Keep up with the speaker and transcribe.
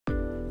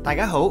大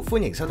家好，歡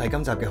迎收睇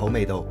今集嘅好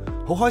味道，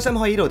好開心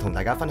可以喺度同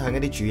大家分享一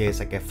啲煮嘢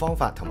食嘅方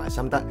法同埋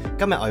心得。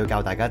今日我要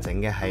教大家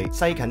整嘅係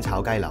西芹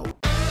炒雞柳。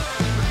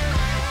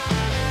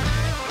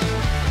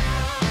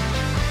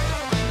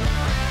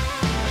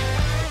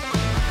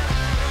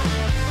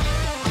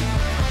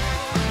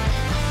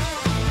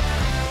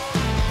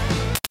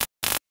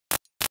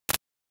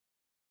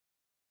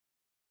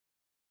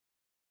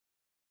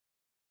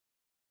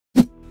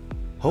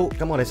好，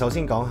咁我哋首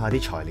先講下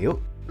啲材料，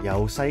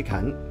有西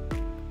芹、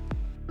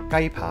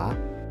雞扒、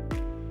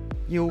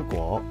腰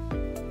果、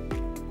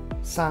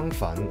生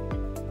粉、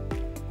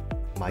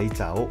米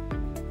酒、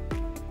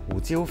胡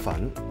椒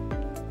粉、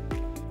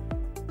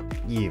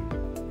鹽、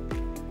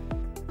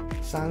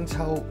生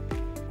抽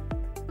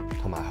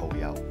同埋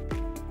蠔油。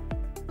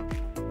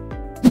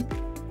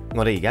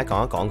我哋而家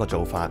講一講個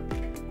做法，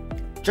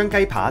將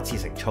雞扒切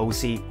成粗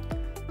絲。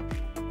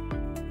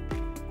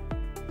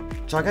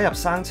再加入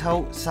生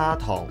抽、砂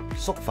糖、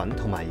粟粉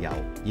同埋油，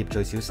醃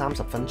最少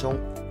30分鐘。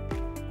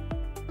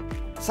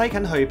西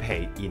芹去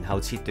皮，然後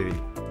切段。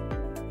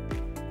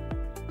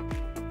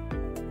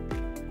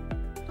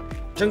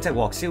將隻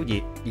鑊燒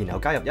熱，然後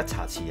加入1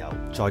茶匙油，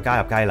再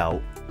加入雞柳，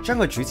將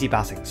佢煮至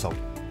8成熟，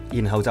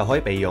然後就可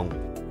以備用。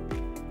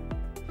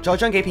再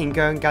將幾片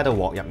薑加到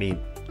鑊入面，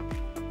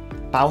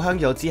爆香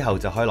咗之後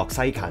就可以落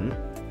西芹，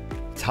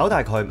炒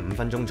大概5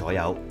分鐘左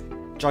右，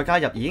再加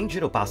入已經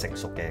煮到8成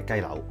熟嘅雞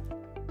柳。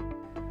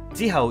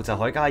之後就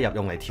可以加入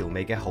用嚟調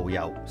味嘅蠔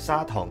油、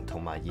砂糖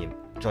同埋鹽，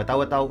再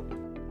兜一兜。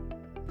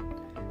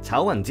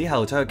炒勻之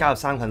後，再去加入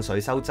生粉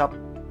水收汁。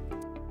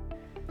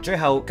最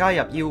後加入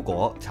腰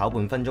果，炒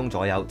半分鐘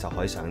左右就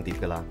可以上碟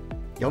㗎喇。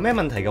有咩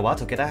問題嘅話，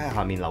就記得喺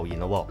下面留言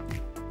咯。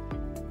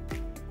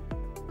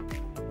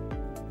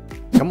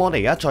咁我哋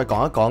而家再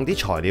講一講啲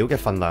材料嘅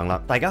份量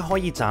啦。大家可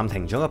以暫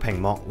停咗個屏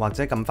幕，或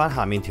者撳翻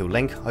下面條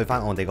link 去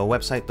翻我哋個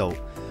website 度。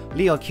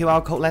呢個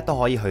QR code 咧都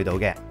可以去到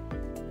嘅。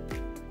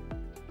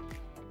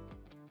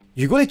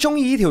如果你中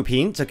意呢條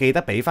片，就記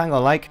得俾翻個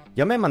like，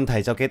 有咩問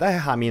題就記得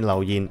喺下面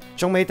留言。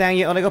仲未訂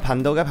閱我哋個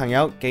頻道嘅朋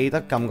友，記得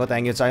撳個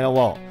訂閱掣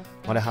咯。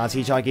我哋下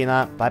次再見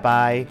啦，拜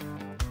拜。